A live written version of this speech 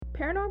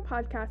Paranorm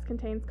podcast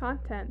contains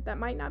content that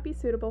might not be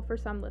suitable for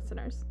some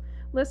listeners.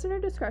 Listener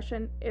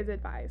discretion is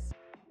advised.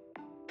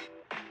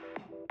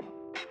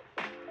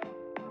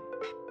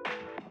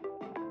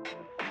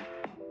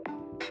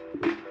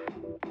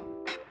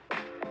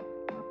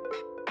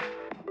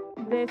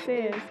 This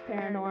is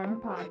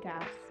Paranorm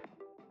Podcast.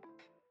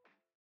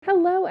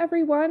 Hello,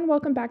 everyone.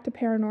 Welcome back to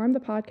Paranorm, the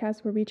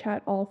podcast where we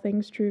chat all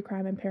things true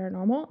crime and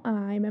paranormal.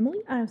 I'm Emily.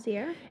 I'm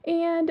Sierra.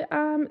 And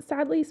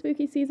sadly,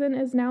 spooky season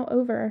is now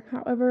over.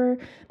 However,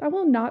 that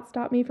will not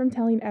stop me from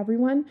telling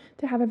everyone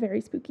to have a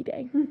very spooky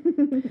day.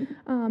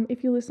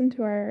 If you listen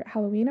to our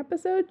Halloween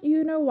episode,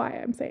 you know why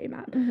I'm saying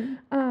that.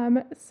 Mm-hmm.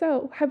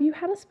 So, have you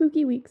had a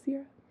spooky week,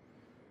 Sierra?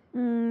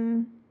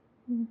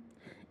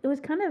 It was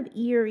kind of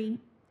eerie.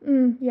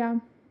 Yeah.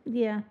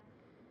 Yeah.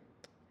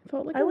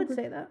 I would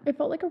say that. It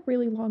felt like a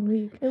really long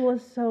week. It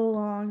was so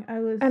long.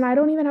 And I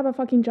don't even have a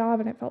fucking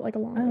job, and it felt like a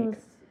long week.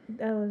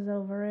 I was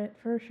over it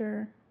for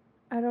sure.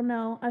 I don't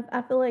know.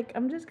 I feel like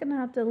I'm just gonna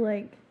have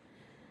to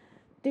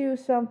do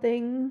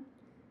something,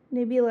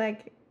 maybe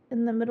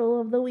in the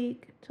middle of the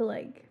week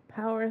to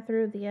power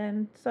through the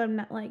end, so I'm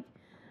not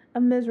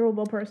a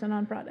miserable person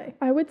on Friday.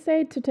 I would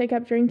say to take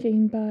up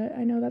drinking, but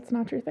I know that's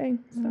not your thing,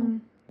 so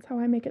that's how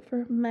I make it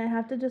through. Might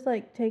have to just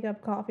take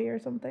up coffee or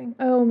something.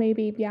 Oh,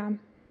 maybe, yeah.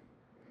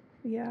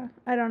 Yeah,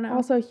 I don't know.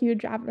 Also a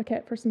huge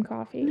advocate for some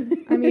coffee.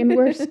 I mean,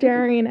 we're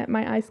staring at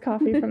my iced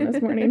coffee from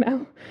this morning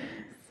now.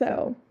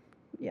 So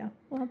yeah,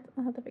 I'll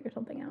have to figure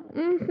something out.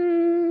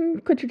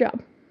 Quit your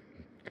job.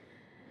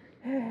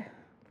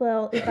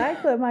 Well, if I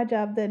quit my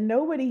job, then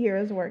nobody here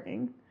is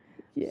working.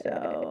 Yay.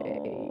 So,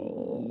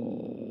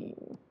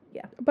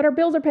 yeah. But our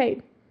bills are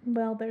paid.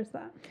 Well, there's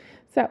that.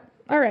 So,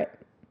 all right.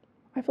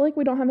 I feel like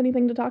we don't have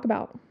anything to talk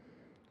about.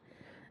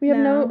 We have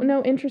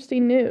no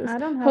interesting news. I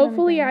don't have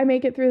Hopefully anything. I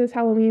make it through this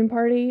Halloween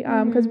party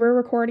because we're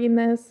recording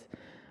this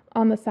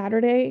on the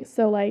Saturday.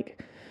 So,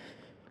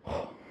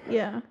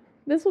 yeah.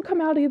 This will come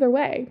out either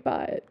way,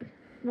 but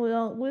we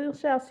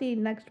shall see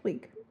next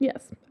week.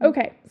 Yes.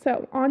 Okay,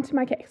 so on to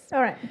my case.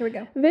 All right, here we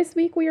go. This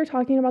week we are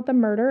talking about the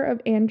murder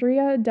of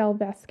Andrea Del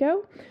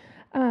Vesco.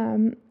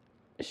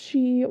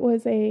 She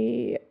was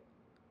a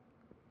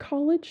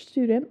college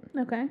student.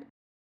 Okay.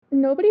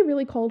 Nobody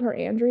really called her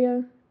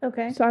Andrea.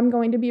 Okay. So I'm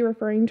going to be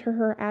referring to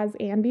her as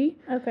Andy.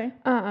 Okay.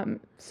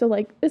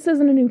 So this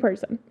isn't a new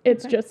person.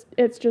 It's just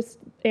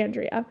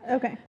Andrea.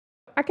 Okay.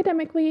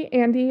 Academically,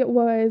 Andy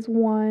was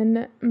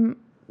what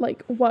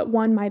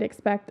one might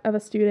expect of a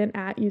student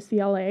at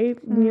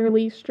UCLA.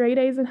 Nearly straight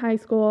A's in high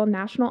school,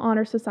 National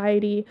Honor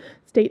Society,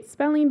 State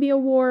Spelling Bee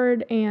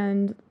Award,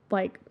 and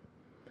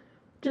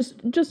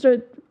just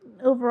a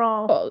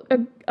overall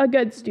a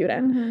good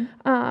student.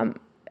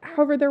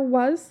 However, there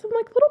was some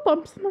little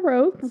bumps in the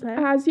road,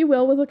 as you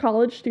will with a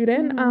college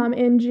student.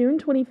 In June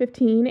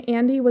 2015,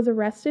 Andy was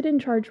arrested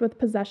and charged with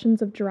possessions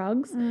of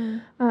drugs.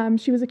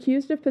 She was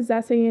accused of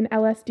possessing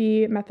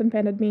LSD,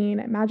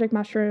 methamphetamine, magic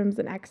mushrooms,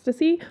 and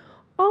ecstasy,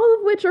 all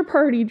of which are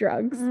party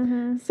drugs.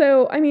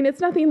 So, I mean, it's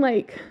nothing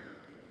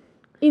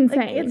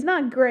insane. It's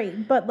not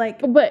great, but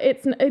But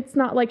it's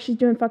not like she's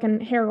doing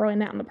fucking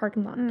heroin out in the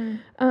parking lot.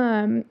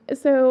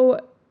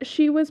 So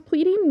she was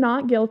pleading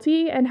not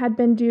guilty and had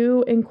been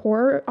due in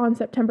court on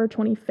September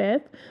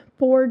 25th,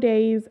 4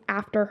 days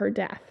after her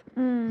death.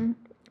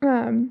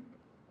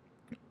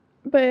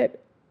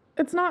 But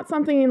it's not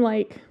something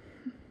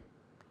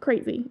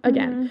crazy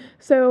again.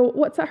 So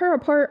what set her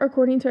apart,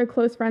 according to her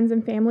close friends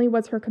and family,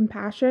 was her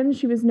compassion.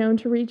 She was known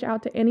to reach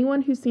out to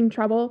anyone who seemed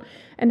trouble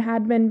and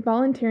had been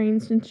volunteering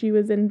since she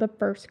was in the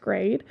first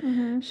grade.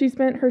 She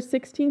spent her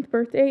 16th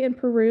birthday in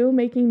Peru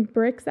making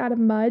bricks out of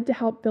mud to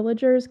help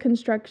villagers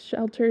construct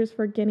shelters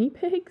for guinea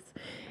pigs.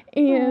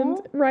 And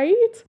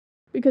right?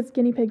 Because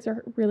guinea pigs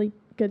are a really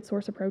good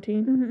source of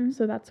protein.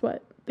 So that's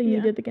what they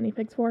needed the guinea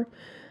pigs for.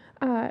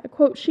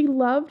 Quote, she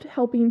loved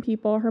helping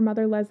people, her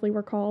mother Leslie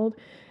recalled.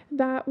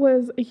 That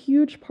was a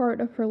huge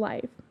part of her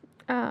life.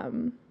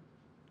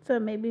 So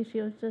maybe she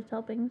was just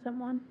helping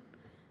someone.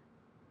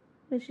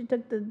 Maybe she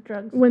took the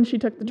drugs. When she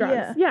took the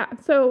drugs. Yeah.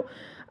 So,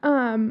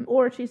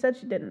 or she said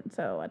she didn't,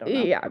 so I don't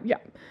know.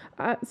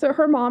 Yeah. So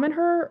her mom and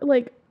her,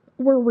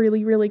 were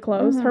really, really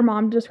close. Her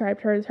mom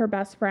described her as her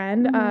best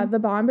friend. The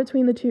bond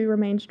between the two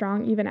remained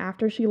strong even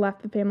after she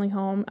left the family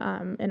home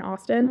in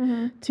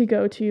Austin to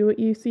go to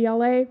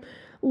UCLA.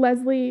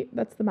 Leslie,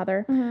 that's the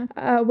mother,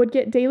 would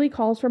get daily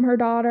calls from her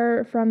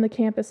daughter from the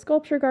campus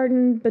sculpture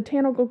garden,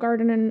 botanical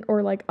garden,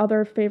 or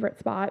other favorite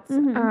spots.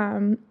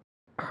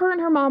 Her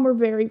and her mom were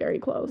very, very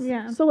close.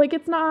 Yeah. So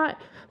it's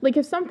not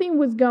if something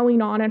was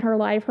going on in her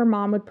life, her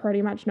mom would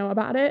pretty much know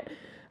about it.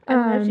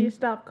 And if she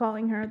stopped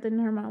calling her, then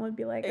her mom would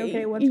be like,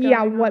 okay, what's going on?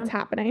 Yeah, what's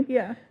happening?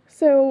 Yeah.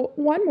 So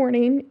one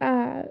morning,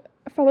 a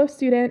fellow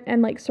student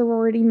and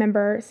sorority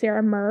member,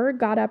 Sarah Murr,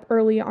 got up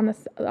early on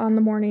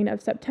the morning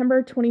of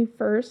September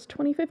 21st,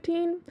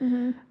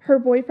 2015. Her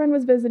boyfriend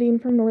was visiting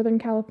from Northern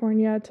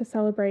California to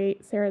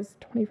celebrate Sarah's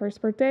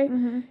 21st birthday,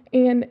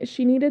 and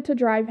she needed to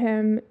drive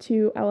him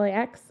to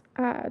LAX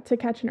to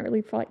catch an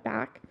early flight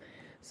back.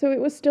 So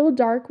it was still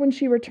dark when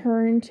she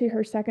returned to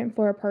her second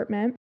floor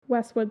apartment.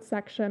 Westwood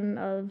section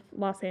of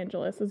Los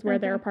Angeles is where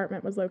their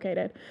apartment was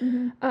located.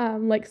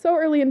 Mm-hmm. Like so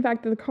early, in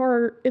fact, the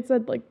car, it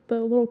said like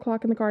the little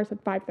clock in the car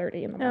said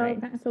 5:30 in the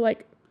morning. Okay. So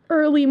like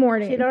early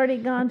morning. She'd already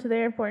gone to the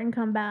airport and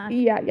come back.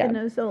 Yeah. And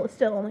it was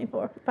still only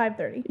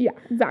 5:30. Yeah,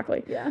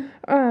 exactly. Yeah.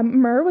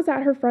 Myrrh was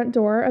at her front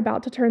door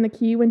about to turn the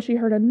key when she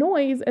heard a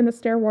noise in the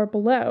stairwell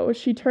below.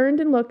 She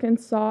turned and looked and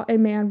saw a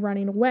man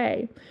running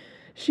away.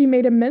 She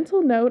made a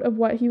mental note of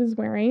what he was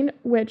wearing,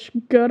 which,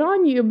 good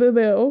on you,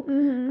 boo-boo.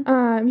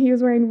 Mm-hmm. He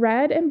was wearing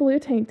red and blue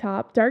tank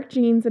top, dark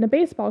jeans, and a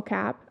baseball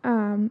cap.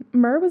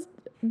 Myrrh was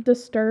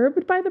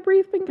disturbed by the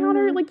brief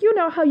encounter. Mm-hmm. Like, you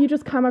know how you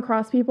just come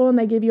across people and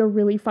they give you a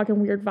really fucking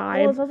weird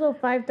vibe. Well, it's also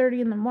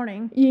 5:30 in the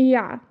morning.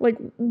 Yeah, like,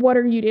 what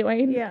are you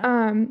doing?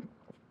 Yeah.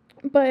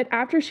 But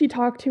after she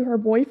talked to her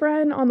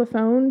boyfriend on the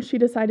phone, she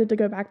decided to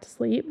go back to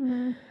sleep.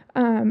 Mm-hmm.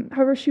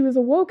 However, she was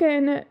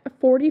awoken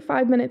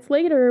 45 minutes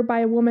later by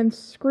a woman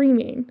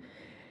screaming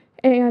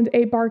and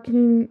a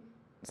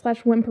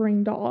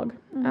barking/whimpering dog.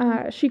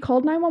 Mm-hmm. She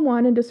called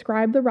 911 and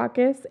described the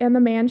ruckus and the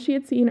man she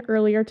had seen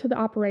earlier to the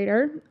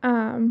operator.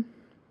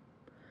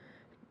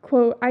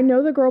 Quote, "I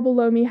know the girl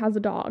below me has a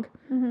dog."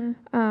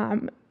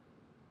 Mm-hmm.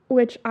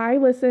 Which I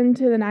listened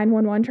to the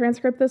 911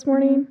 transcript this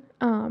morning.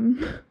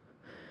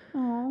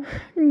 Oh.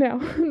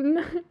 No,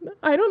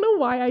 I don't know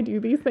why I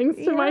do these things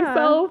to Yeah.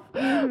 myself,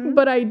 Mm-hmm.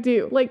 but I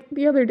do. Like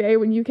the other day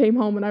when you came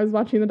home and I was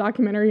watching the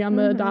documentary on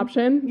the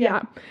adoption.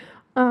 Yeah.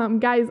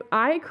 Guys,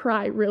 I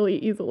cry really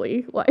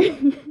easily.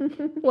 Like,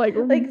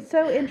 Like,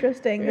 so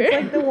interesting. It's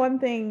like the one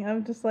thing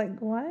I'm just like,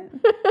 what?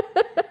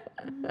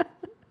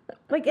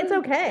 Like, it's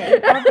okay,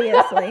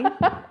 obviously.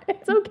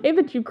 It's okay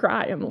that you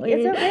cry, Emily.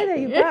 It's okay that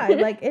you cry.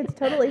 Like, it's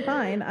totally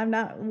fine. I'm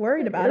not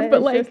worried about it. But,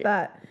 It's like, just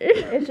that.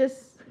 It's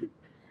just.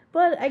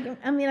 But,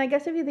 I mean, I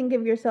guess if you think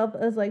of yourself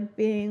as, like,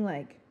 being,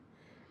 like,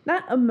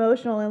 not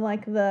emotional in,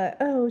 like, the,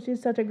 oh,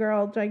 she's such a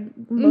girl, like,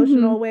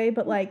 emotional way,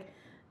 but, like,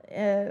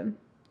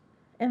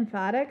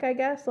 emphatic, I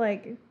guess.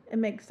 Like, it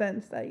makes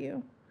sense that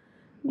you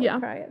would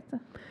cry at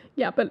stuff.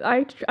 Yeah, but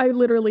I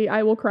literally,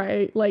 I will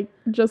cry, like,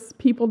 just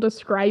people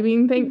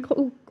describing things.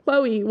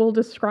 Chloe will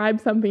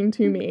describe something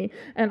to me,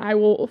 and I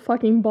will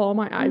fucking bawl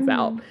my eyes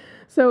out.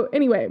 So,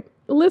 anyway,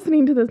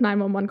 listening to this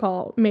 911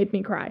 call made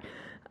me cry.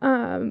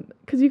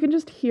 Because you can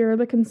just hear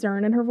the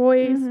concern in her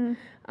voice.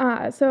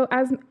 So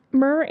as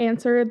Myrrh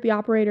answered the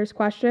operator's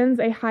questions,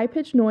 a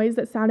high-pitched noise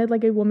that sounded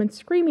like a woman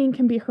screaming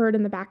can be heard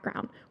in the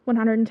background.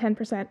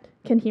 110%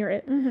 can hear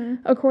it.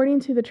 According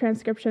to the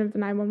transcription of the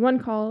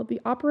 911 call,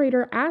 the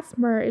operator asked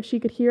Myrrh if she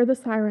could hear the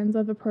sirens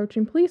of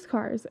approaching police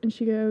cars. And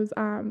she goes,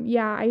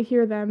 yeah, I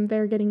hear them.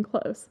 They're getting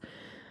close.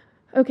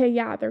 Okay,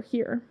 yeah, they're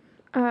here.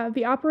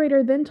 The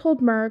operator then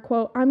told Myrrh,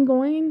 quote, "I'm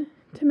going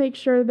to make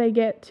sure they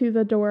get to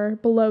the door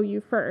below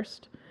you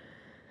first."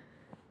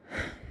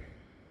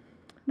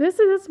 This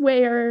is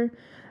where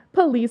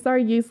police are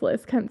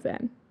useless comes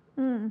in.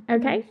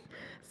 Okay?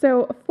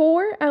 So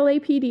 4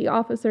 LAPD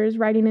officers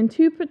riding in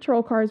 2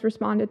 patrol cars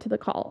responded to the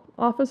call.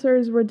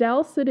 Officers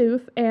Riddell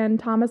Seduth and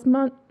Thomas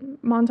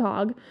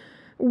Montag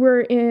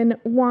were in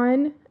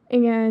one,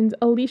 and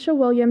Alicia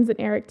Williams and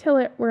Eric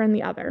Tillett were in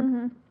the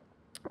other.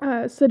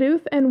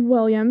 Seduth and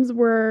Williams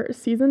were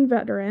seasoned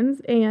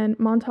veterans, and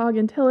Montag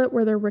and Tillett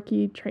were their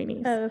rookie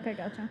trainees. Oh, okay,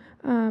 gotcha.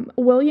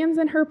 Williams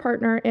and her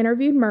partner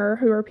interviewed Myrrh,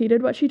 who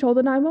repeated what she told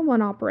the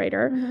 911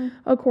 operator,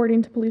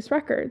 according to police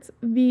records.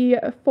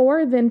 The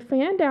 4 then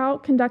fanned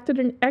out, conducted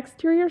an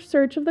exterior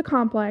search of the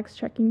complex,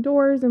 checking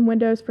doors and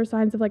windows for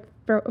signs of, like,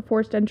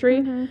 forced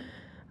entry.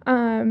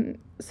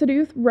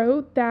 Seduth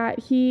wrote that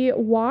he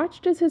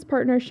watched as his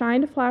partner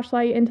shined a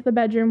flashlight into the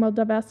bedroom while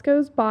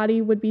Davesco's body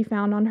would be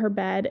found on her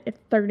bed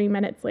 30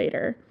 minutes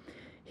later.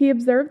 He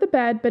observed the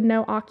bed, but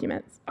no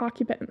occupants,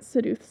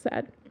 Seduth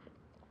said.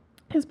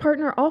 His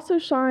partner also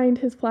shined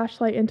his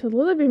flashlight into the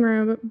living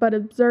room, but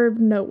observed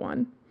no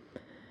one.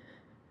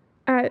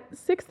 At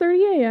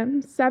 6:30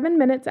 a.m., 7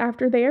 minutes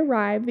after they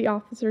arrived, the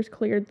officers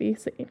cleared the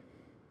scene.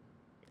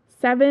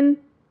 7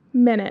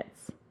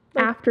 minutes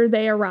after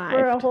they arrived.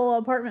 For a whole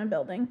apartment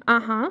building.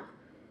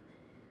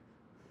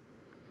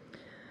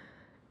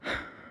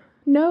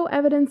 No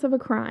evidence of a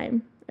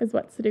crime, is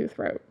what Seduth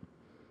wrote.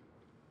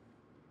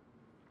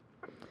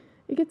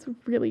 It gets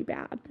really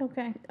bad.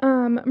 Okay.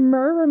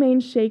 Myrrh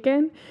remained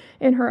shaken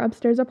in her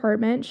upstairs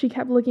apartment. She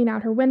kept looking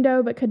out her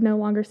window but could no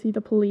longer see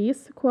the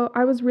police. Quote,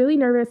 "I was really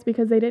nervous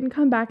because they didn't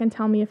come back and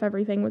tell me if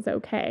everything was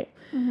okay.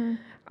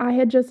 I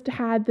had just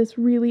had this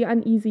really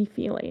uneasy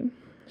feeling."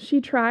 She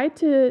tried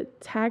to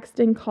text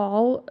and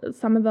call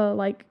some of the,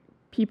 like,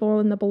 people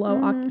in the below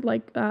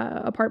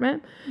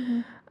apartment.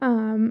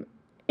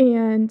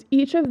 And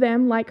each of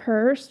them, like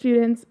her,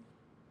 students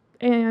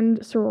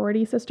and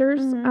sorority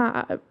sisters,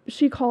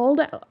 she called,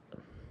 God,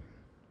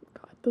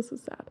 this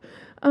is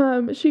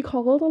sad. She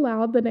called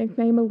aloud the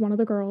nickname of one of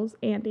the girls,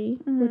 Andy,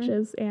 which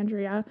is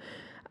Andrea.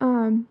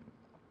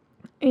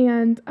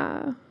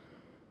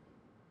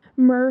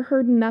 Myrrh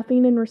heard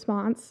nothing in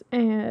response,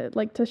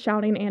 to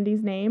shouting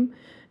Andy's name.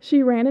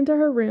 She ran into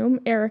her room,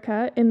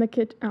 Erica, in the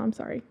kitchen. Oh, I'm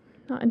sorry,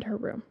 not into her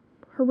room.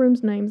 Her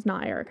room's name's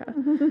not Erica.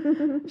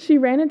 She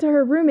ran into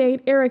her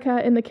roommate,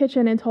 Erica, in the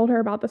kitchen and told her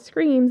about the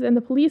screams and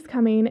the police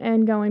coming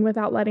and going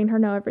without letting her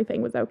know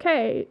everything was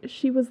okay.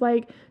 She was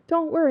like,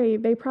 "Don't worry,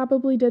 they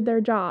probably did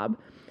their job."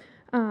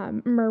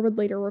 Murr would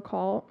later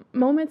recall.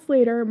 Moments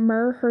later,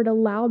 Murr heard a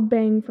loud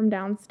bang from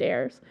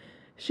downstairs.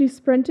 She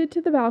sprinted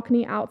to the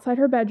balcony outside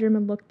her bedroom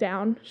and looked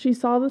down. She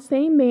saw the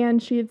same man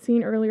she had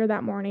seen earlier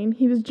that morning.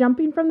 He was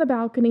jumping from the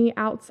balcony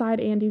outside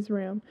Andy's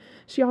room.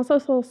 She also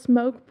saw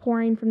smoke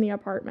pouring from the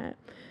apartment.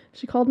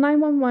 She called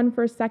 911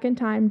 for a second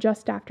time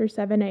just after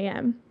 7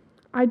 a.m.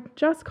 "I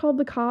just called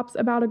the cops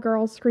about a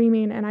girl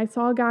screaming, and I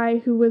saw a guy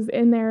who was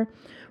in there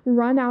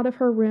run out of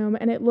her room,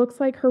 and it looks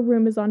like her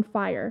room is on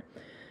fire."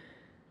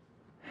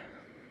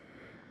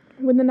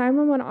 When the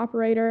 911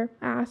 operator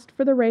asked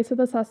for the race of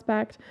the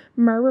suspect,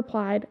 Murr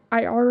replied,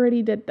 "I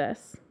already did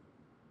this."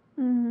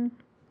 Mm-hmm.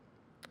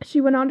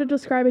 She went on to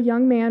describe a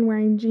young man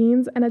wearing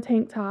jeans and a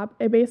tank top,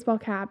 a baseball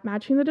cap,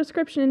 matching the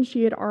description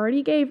she had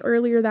already gave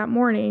earlier that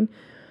morning.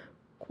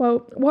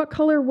 Quote, "What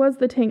color was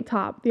the tank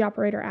top?" the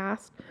operator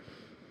asked.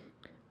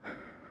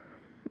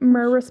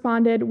 Murr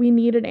responded, "We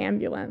need an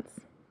ambulance."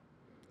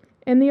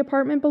 In the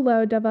apartment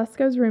below,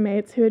 Delvesco's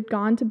roommates, who had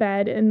gone to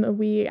bed in the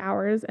wee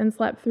hours and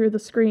slept through the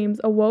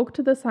screams, awoke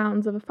to the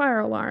sounds of a fire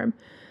alarm.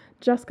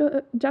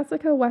 Jessica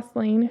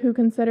Westling, who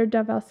considered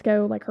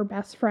Delvesco like her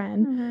best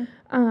friend,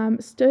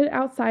 stood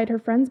outside her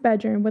friend's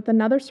bedroom with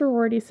another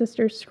sorority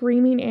sister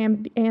screaming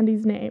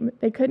Andy's name.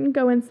 They couldn't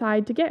go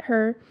inside to get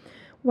her,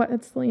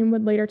 Westling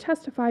would later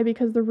testify,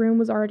 because the room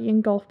was already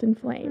engulfed in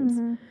flames.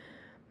 Mm-hmm.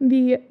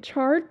 The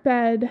charred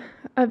bed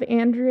of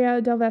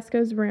Andrea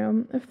Delvesco's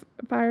room,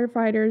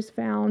 firefighters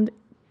found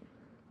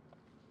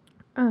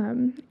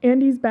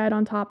Andy's bed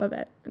on top of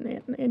it.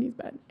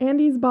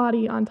 Andy's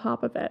body on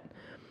top of it.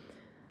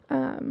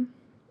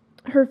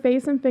 Her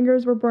face and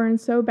fingers were burned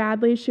so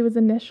badly she was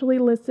initially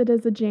listed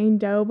as a Jane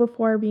Doe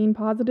before being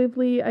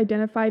positively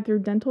identified through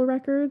dental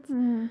records.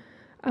 Mm-hmm.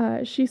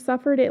 She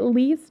suffered at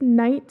least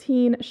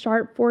 19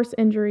 sharp force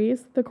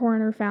injuries, the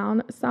coroner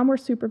found. Some were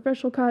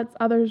superficial cuts,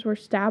 others were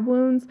stab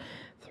wounds.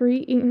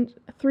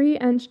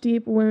 3-inch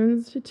deep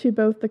wounds to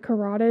both the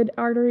carotid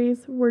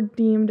arteries were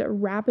deemed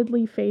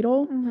rapidly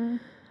fatal. Mm-hmm.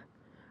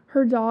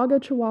 Her dog, a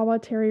Chihuahua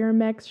Terrier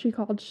mix she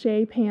called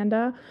Shea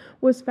Panda,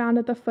 was found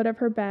at the foot of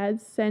her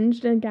bed,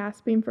 singed and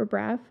gasping for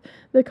breath.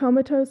 The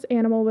comatose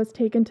animal was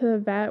taken to the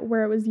vet,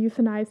 where it was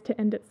euthanized to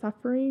end its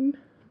suffering.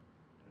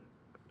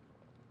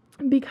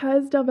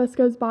 Because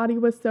Delvesco's body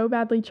was so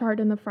badly charred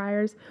in the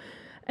fires,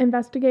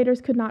 investigators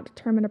could not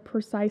determine a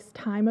precise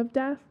time of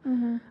death.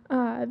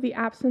 Mm-hmm. The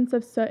absence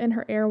of soot in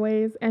her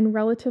airways and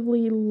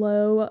relatively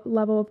low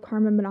level of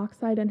carbon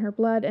monoxide in her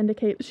blood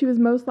indicate she was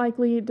most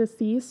likely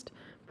deceased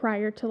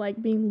prior to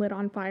being lit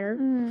on fire.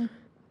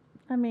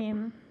 I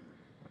mean,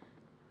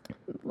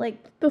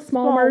 the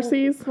small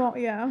mercies.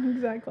 Yeah,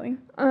 exactly.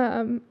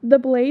 The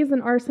blaze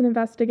an arson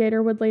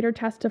investigator would later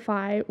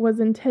testify was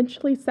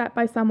intentionally set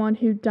by someone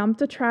who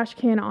dumped a trash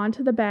can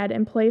onto the bed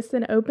and placed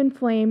an open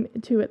flame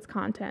to its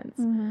contents.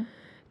 Mm-hmm.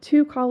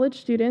 2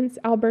 college students,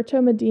 Alberto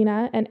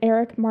Medina and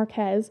Eric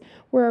Marquez,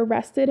 were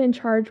arrested and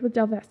charged with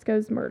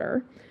Delvesco's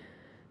murder.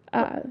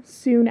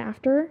 Soon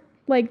after,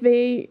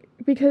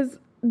 because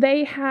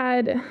they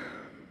had...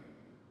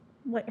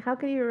 Wait, how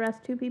could you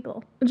arrest 2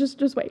 people?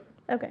 Just wait.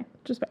 Okay.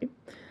 Just wait.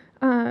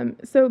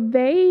 So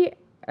they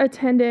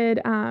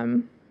attended,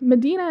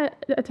 Medina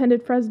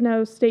attended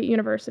Fresno State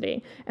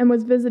University and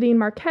was visiting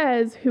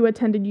Marquez, who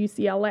attended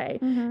UCLA,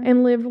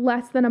 and lived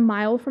less than a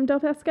mile from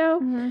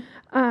Delvesco.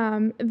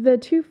 The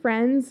 2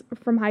 friends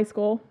from high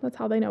school, that's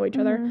how they know each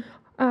other,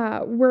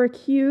 were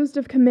accused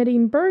of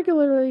committing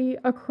burglary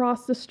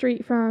across the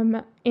street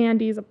from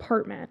Andy's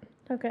apartment.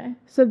 Okay.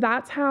 So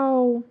that's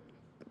how...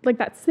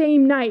 that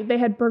same night, they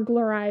had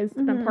burglarized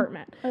an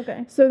apartment.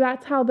 Okay. So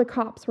that's how the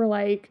cops were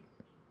like,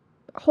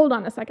 hold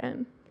on a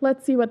second.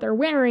 Let's see what they're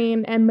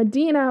wearing. And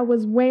Medina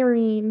was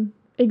wearing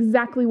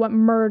exactly what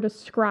Murr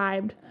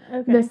described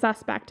the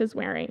suspect as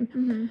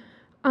wearing.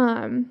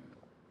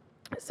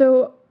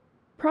 So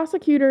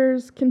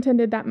prosecutors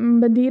contended that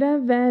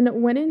Medina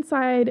then went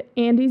inside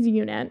Andy's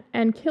unit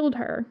and killed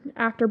her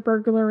after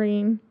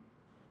burglaring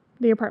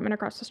the apartment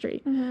across the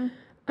street.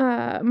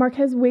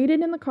 Marquez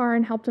waited in the car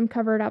and helped him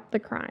cover up the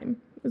crime,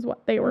 is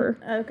what they were.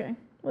 Okay.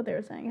 What they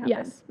were saying happened.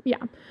 Yes. Yeah.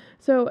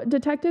 So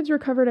detectives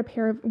recovered a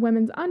pair of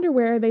women's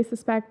underwear they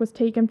suspect was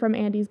taken from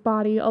Andy's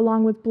body,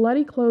 along with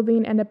bloody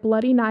clothing and a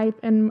bloody knife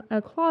in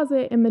a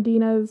closet in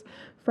Medina's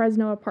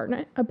Fresno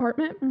apartment.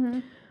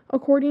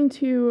 According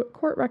to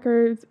court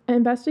records,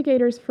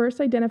 investigators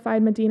first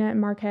identified Medina and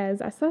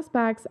Marquez as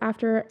suspects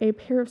after a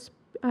pair of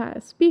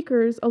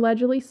speakers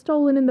allegedly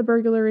stolen in the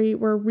burglary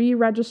were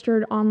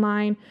re-registered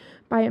online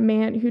by a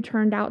man who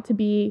turned out to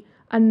be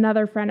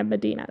another friend of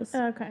Medina's.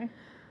 Okay.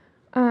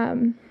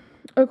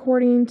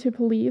 According to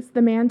police,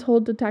 the man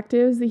told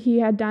detectives that he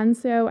had done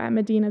so at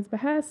Medina's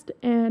behest,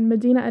 and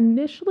Medina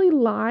initially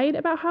lied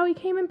about how he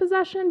came in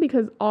possession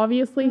because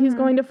obviously he's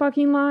going to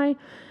fucking lie,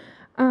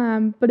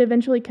 but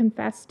eventually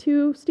confessed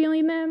to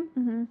stealing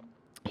them.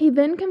 He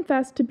then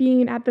confessed to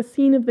being at the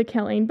scene of the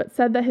killing, but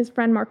said that his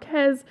friend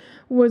Marquez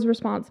was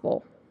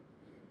responsible.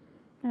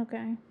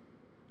 Okay.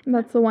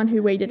 That's the one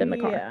who waited in the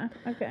car. Yeah,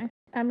 okay.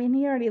 I mean,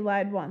 he already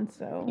lied once,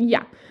 so.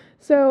 Yeah.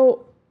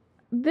 So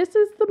this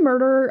is the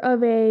murder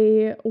of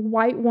a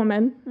white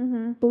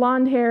woman,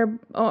 blonde hair,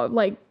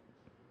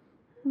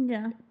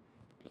 Yeah.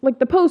 like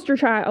the poster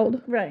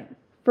child Right.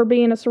 for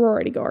being a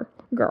sorority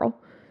girl.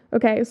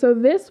 Okay, so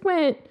this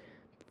went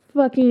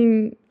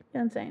fucking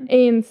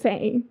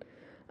insane.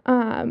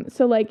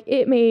 So like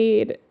it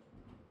made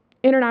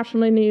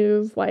international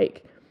news,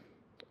 like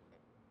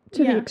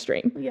to the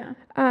extreme.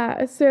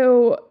 Yeah.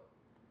 So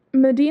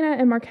Medina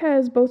and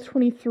Marquez, both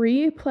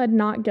 23, pled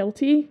not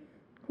guilty,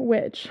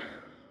 which,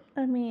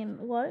 I mean,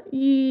 what?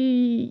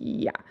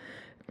 yeah.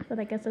 But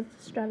I guess it's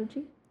a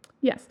strategy.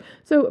 Yes.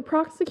 So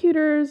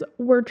prosecutors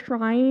were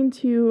trying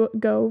to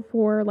go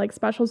for like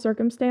special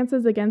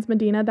circumstances against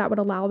Medina that would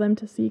allow them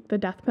to seek the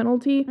death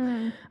penalty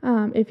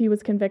if he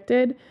was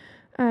convicted.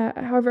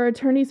 However,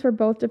 attorneys for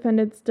both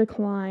defendants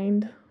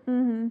declined.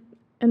 In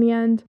the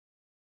end,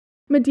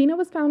 Medina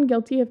was found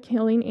guilty of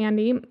killing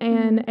Andy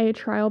in a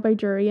trial by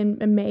jury in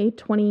May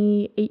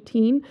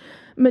 2018.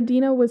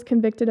 Medina was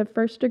convicted of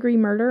first-degree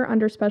murder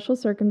under special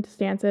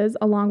circumstances,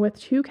 along with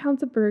 2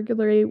 counts of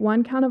burglary,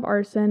 1 count of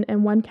arson,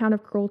 and 1 count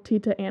of cruelty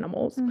to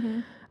animals.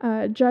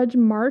 Judge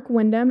Mark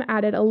Wyndham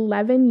added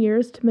 11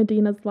 years to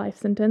Medina's life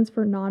sentence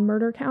for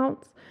non-murder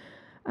counts.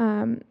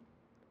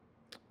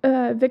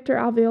 Victor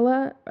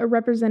Avila,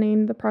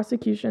 representing the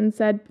prosecution,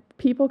 said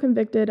people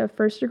convicted of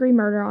first-degree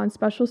murder on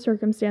special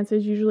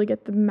circumstances usually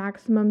get the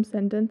maximum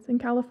sentence in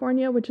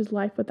California, which is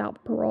life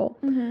without parole.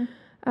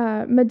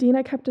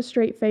 Medina kept a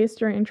straight face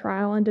during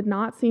trial and did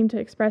not seem to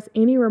express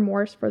any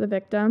remorse for the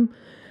victim.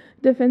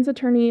 Defense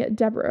attorney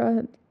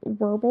Deborah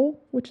Werbel,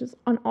 which is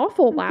an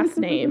awful last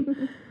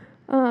name,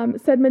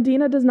 said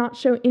Medina does not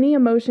show any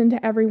emotion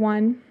to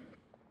everyone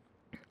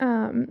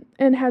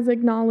and has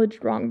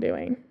acknowledged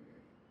wrongdoing.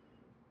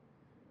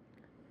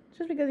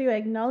 Just because you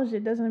acknowledge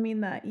it doesn't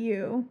mean that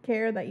you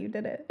care that you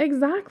did it.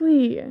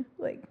 Exactly.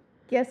 Like,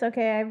 yes,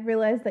 okay, I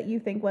realized that you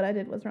think what I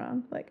did was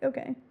wrong. Like,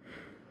 okay.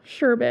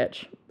 Sure,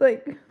 bitch.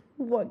 Like,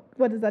 what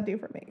does that do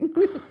for me?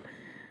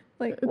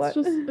 Like, it's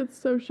it's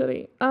so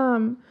shitty.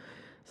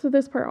 So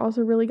this part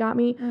also really got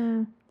me.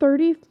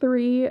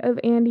 33 of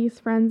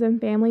Andy's friends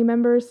and family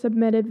members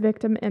submitted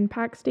victim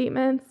impact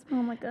statements.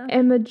 Oh my gosh.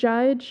 And the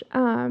judge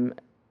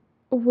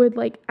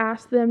would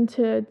ask them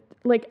to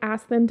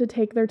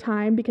take their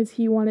time because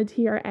he wanted to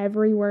hear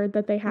every word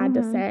that they had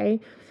to say.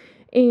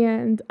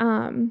 And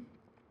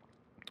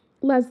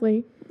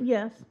Leslie,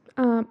 yes,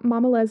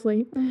 Mama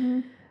Leslie,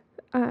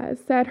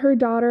 said her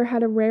daughter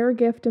had a rare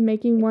gift of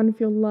making one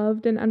feel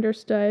loved and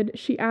understood.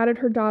 She added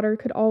her daughter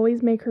could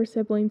always make her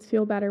siblings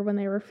feel better when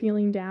they were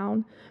feeling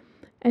down,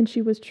 and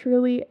she was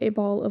truly a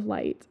ball of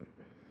light.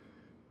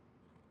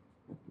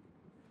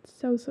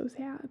 So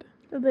sad.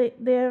 They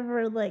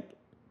ever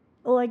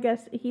well, I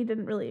guess he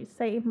didn't really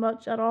say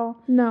much at all.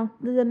 No.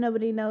 Then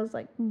nobody knows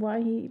why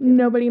he did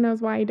Nobody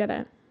knows why he did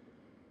it.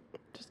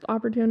 Just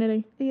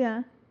opportunity.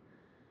 Yeah.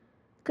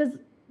 Because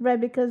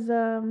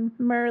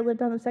Murr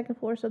lived on the second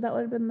floor, so that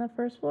would have been the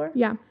first floor?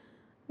 Yeah.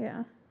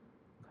 Yeah.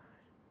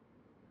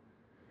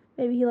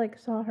 Maybe he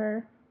saw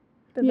her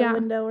through the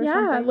window or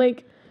something.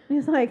 Yeah,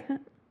 he's like,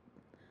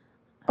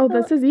 oh,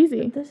 this is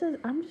easy.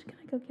 I'm just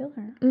gonna go kill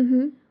her.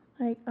 Mm-hmm.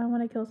 I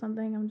want to kill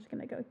something. I'm just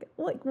gonna go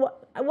kill.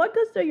 What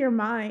goes through your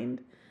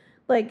mind,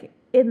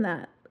 in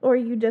that, or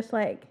you just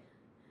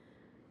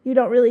you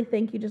don't really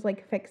think, you just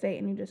fixate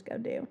and you just go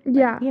do.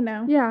 Yeah.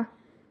 Yeah.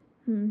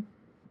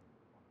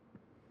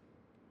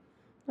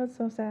 That's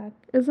so sad.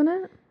 Isn't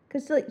it?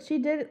 Because she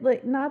did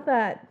not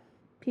that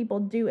people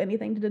do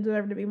anything to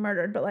deserve to be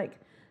murdered, but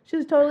she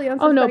was totally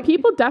unsuspecting. Oh no,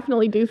 people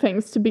definitely do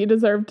things to be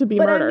deserved to be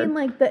murdered.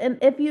 But I mean,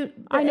 if you,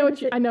 I know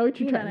what you're trying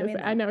to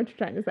say. I know what you're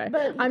trying to say.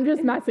 But I'm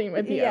just messing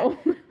with you. Yeah.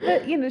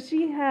 But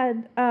she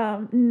had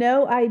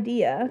no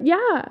idea.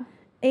 Yeah.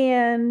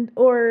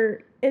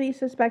 Or any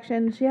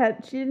suspicion. She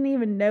didn't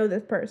even know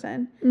this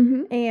person.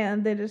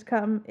 And they just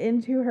come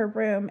into her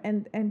room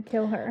and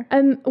kill her.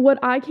 And what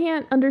I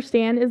can't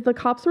understand is the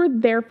cops were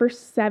there for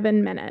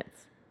 7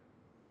 minutes.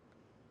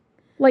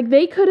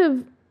 They could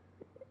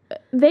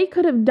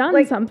have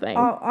done something.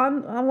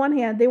 On one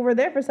hand, they were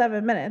there for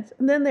 7 minutes,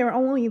 and then they were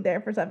only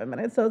there for 7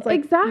 minutes. So it's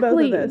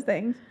exactly both of those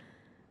things.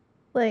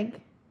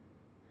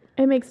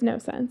 It makes no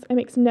sense. It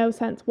makes no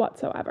sense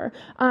whatsoever.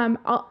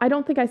 I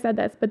don't think I said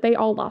this, but they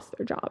all lost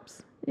their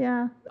jobs.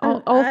 Yeah.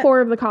 All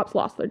 4 of the cops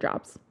lost their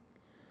jobs.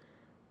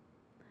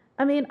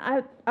 I mean,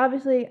 I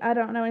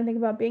don't know anything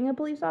about being a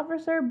police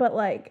officer, but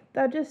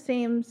that just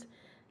seems.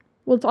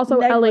 Well, it's also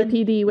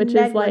LAPD, which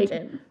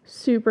negligent. Is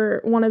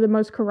super one of the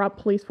most corrupt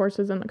police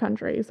forces in the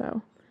country.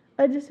 So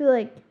I just feel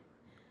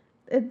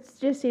it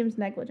just seems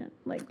negligent.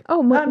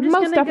 Oh,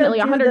 most definitely,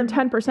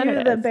 110%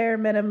 do the bare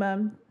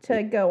minimum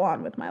to go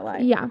on with my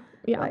life. Yeah.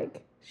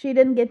 She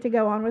didn't get to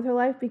go on with her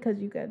life because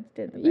you guys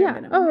did the bare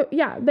minimum. Oh,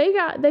 yeah.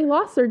 They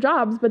lost their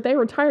jobs, but they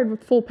retired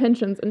with full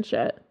pensions and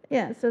shit.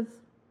 Yeah, so it's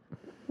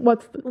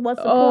What's the point?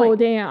 Oh,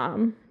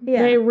 damn.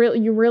 Yeah.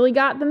 You really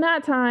got them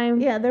that time.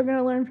 Yeah, they're going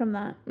to learn from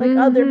that. Like,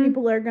 other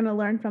people are going to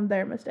learn from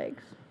their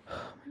mistakes.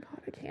 Oh, my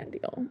God, I can't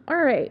deal.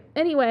 All right.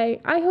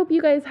 Anyway, I hope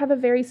you guys have a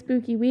very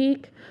spooky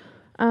week.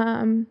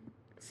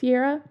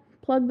 Sierra,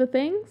 plug the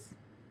things.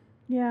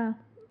 Yeah.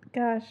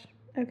 Gosh.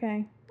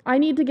 Okay. I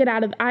need to get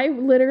out of...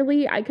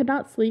 I could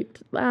not sleep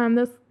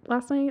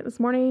this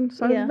morning.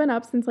 So I've been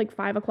up since like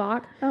 5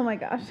 o'clock. Oh, my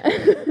gosh.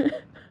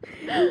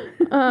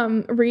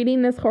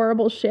 Reading this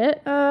horrible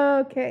shit.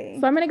 Okay.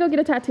 So I'm going to go get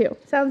a tattoo.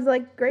 Sounds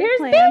like great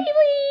plan.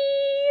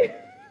 Bailey!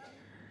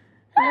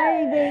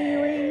 Hi,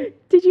 Bailey.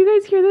 Did you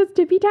guys hear those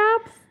tippy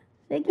taps?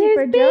 Thank you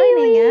for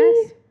joining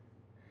us.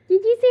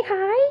 Did you say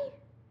hi?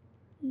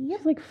 Yep.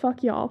 She's like,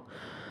 fuck y'all.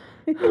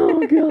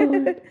 Oh,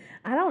 God.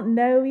 I don't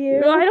know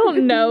you. I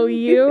don't know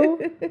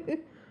you.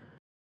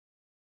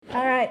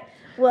 All right.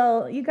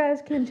 Well, you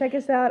guys can check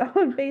us out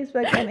on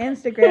Facebook and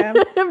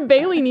Instagram.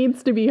 Bailey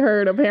needs to be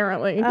heard,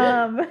 apparently.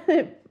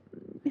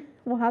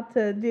 We'll have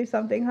to do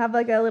something. Have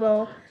like a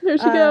little... There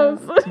she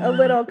goes. A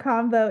little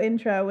combo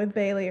intro with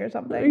Bailey or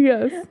something.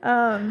 Yes.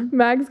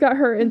 Mag's got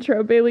her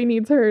intro. Bailey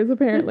needs hers,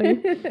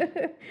 apparently.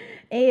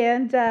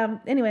 And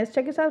anyways,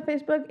 check us out on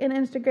Facebook and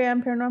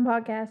Instagram, Paranormal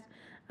Podcast.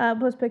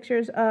 Post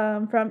pictures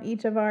from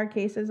each of our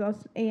cases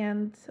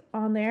and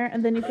on there.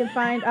 And then you can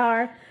find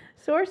our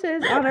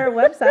sources on our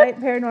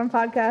website,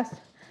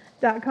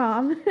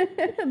 paranormalpodcast.com.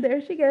 There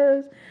she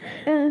goes.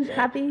 And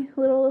happy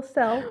little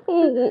self.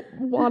 Oh,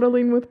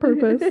 waddling with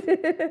purpose. Just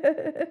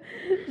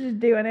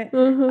doing it.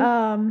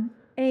 And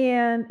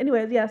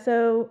anyways, yeah,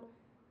 so...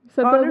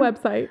 So the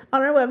website.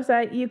 On our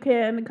website, you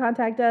can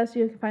contact us.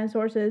 You can find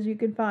sources. You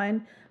can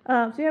find...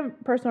 so you have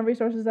personal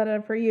resources that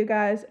are for you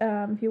guys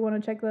if you want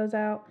to check those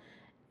out.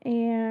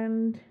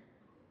 And I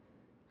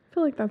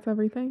feel like that's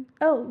everything.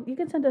 Oh, you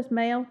can send us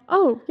mail.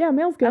 Oh, yeah,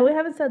 mail's good. Oh, we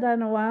haven't said that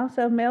in a while,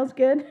 so mail's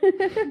good.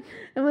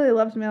 Emily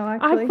loves mail,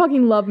 actually. I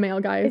fucking love mail,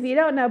 guys. If you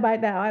don't know by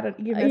now,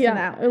 you're missing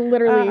out.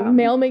 Literally,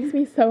 mail makes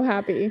me so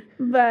happy.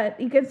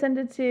 But you can send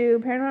it to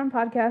Paranormal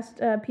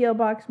Podcast, P.O.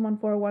 Box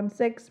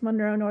 1416,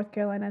 Monroe, North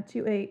Carolina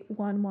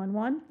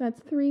 28111. That's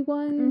 3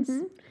 ones.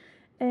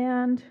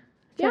 And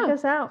check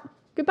us out.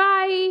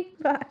 Goodbye.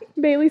 Bye.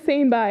 Bailey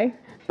saying bye.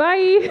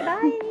 Bye.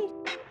 Bye.